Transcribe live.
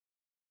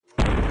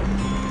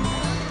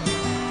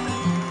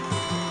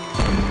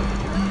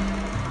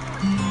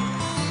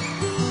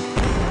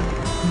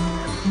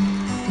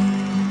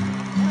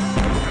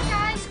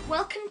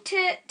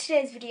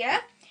today's video.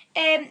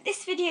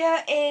 This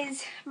video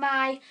is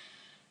my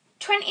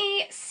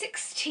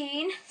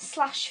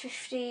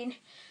 2016/15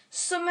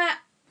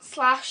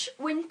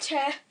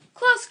 summer/winter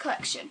clothes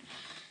collection.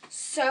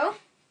 So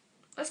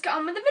let's get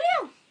on with the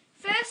video.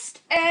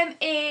 First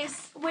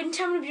is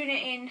winter. I'm going to be doing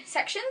it in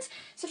sections.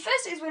 So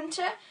first is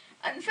winter,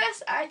 and the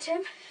first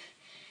item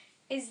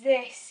is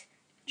this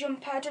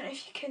jumper. I don't know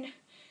if you can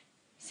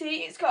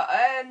see. It's got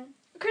a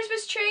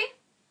Christmas tree,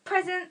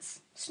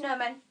 presents,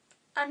 snowmen,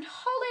 and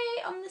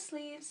holly on the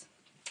sleeves.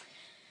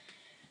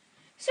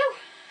 So,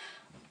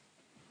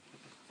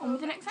 on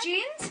with the next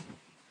jeans,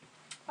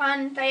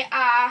 and they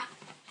are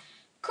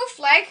cuff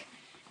leg,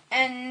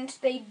 and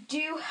they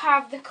do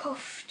have the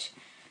cuffed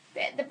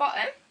bit at the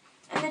bottom,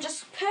 and they're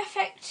just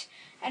perfect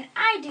and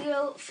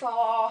ideal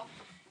for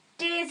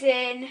days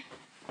in,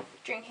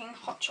 drinking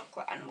hot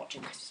chocolate and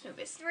watching Christmas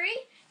movies.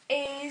 3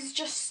 is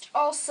just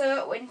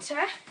also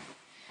winter.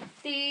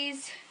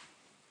 These,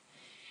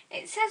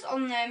 it says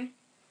on them,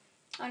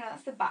 oh no,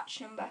 that's the batch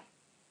number. I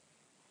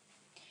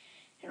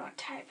don't know what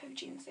type of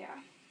jeans they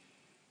are.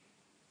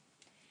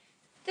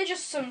 They're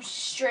just some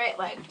straight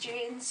leg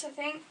jeans, I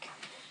think.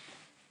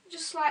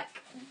 Just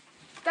like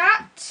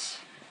that,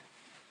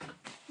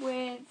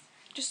 with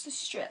just a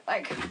straight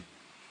leg.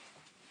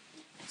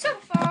 So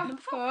far,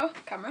 number 4,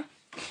 camera,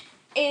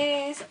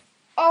 is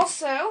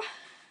also, oh,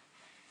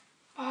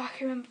 I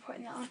can remember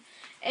putting that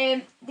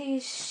on,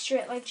 these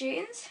straight leg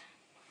jeans.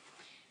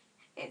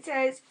 It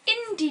says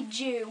Indie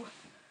Dew.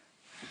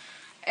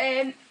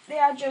 They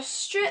are just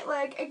straight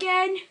leg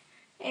again,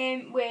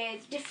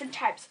 with different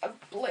types of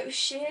blue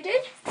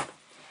shaded.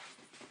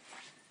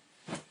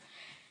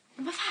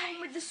 Number 5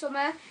 with the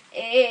summer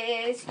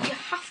is you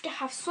have to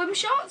have swim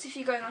shorts if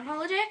you're going on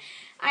holiday.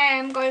 I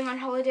am going on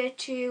holiday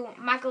to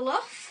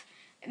Magaluf,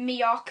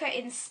 Mallorca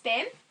in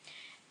Spain,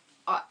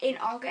 in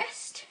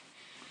August.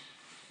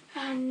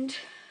 And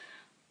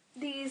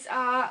these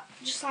are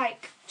just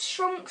like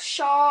trunks,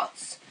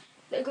 shorts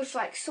that are good for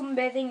like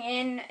sunbathing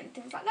in and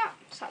things like that.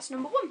 So that's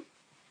number 1.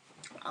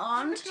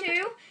 On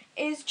 2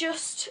 is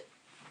just,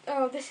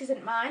 oh, this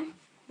isn't mine,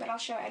 but I'll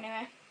show it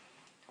anyway.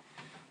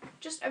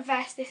 Just a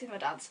vest. This is my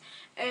dad's.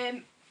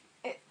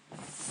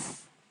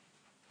 It's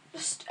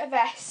just a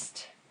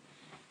vest.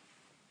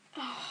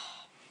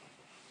 Oh.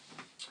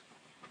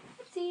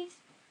 Oopsies.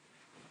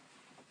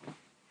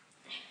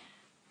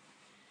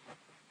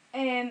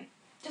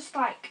 Just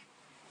like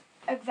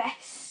a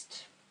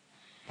vest.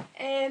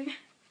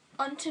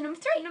 On to number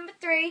 3. Number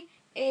 3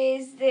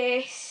 is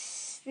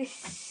this.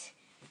 This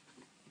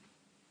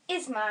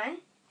is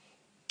mine.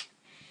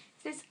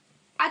 This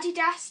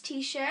Adidas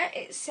t-shirt.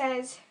 It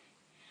says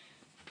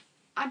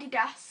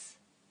Adidas.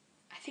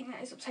 I think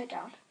that is upside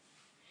down.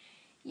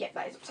 Yep,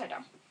 that is upside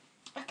down.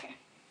 Okay.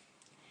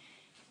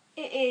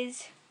 It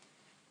is.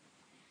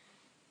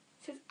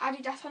 It says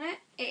Adidas on it.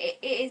 It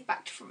is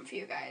back to front for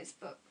you guys,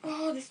 but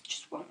oh, this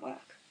just won't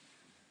work.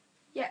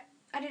 Yep,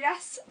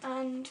 Adidas,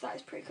 and that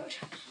is pretty good.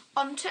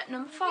 On to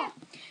number 4. Yeah.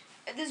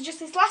 There's just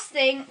this last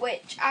thing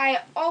which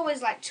I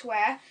always like to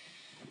wear.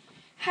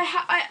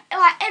 I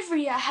like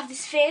every year I have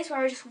this phase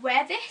where I just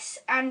wear this,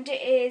 and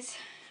it is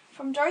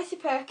from Dorothy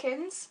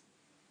Perkins,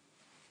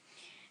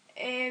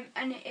 and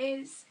it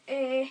is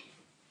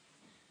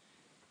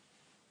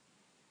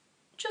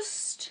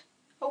just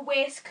a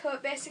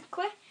waistcoat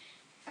basically.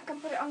 I can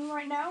put it on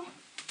right now,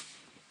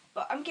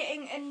 but I'm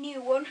getting a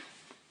new one.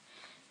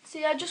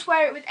 So I just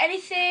wear it with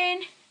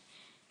anything.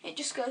 It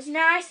just goes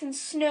nice and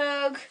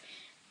snug,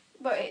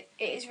 but it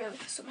is really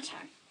for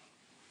summertime.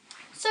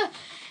 So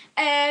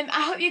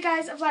I hope you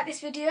guys have liked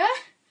this video.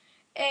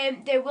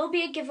 There will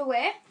be a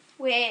giveaway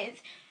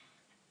with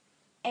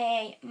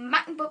a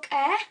MacBook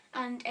Air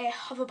and a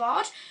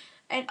hoverboard,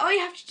 and all you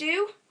have to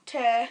do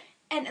to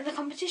enter the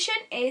competition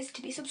is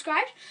to be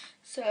subscribed.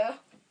 So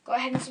go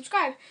ahead and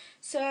subscribe.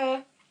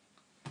 So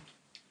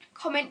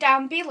comment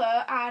down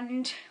below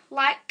and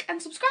like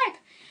and subscribe.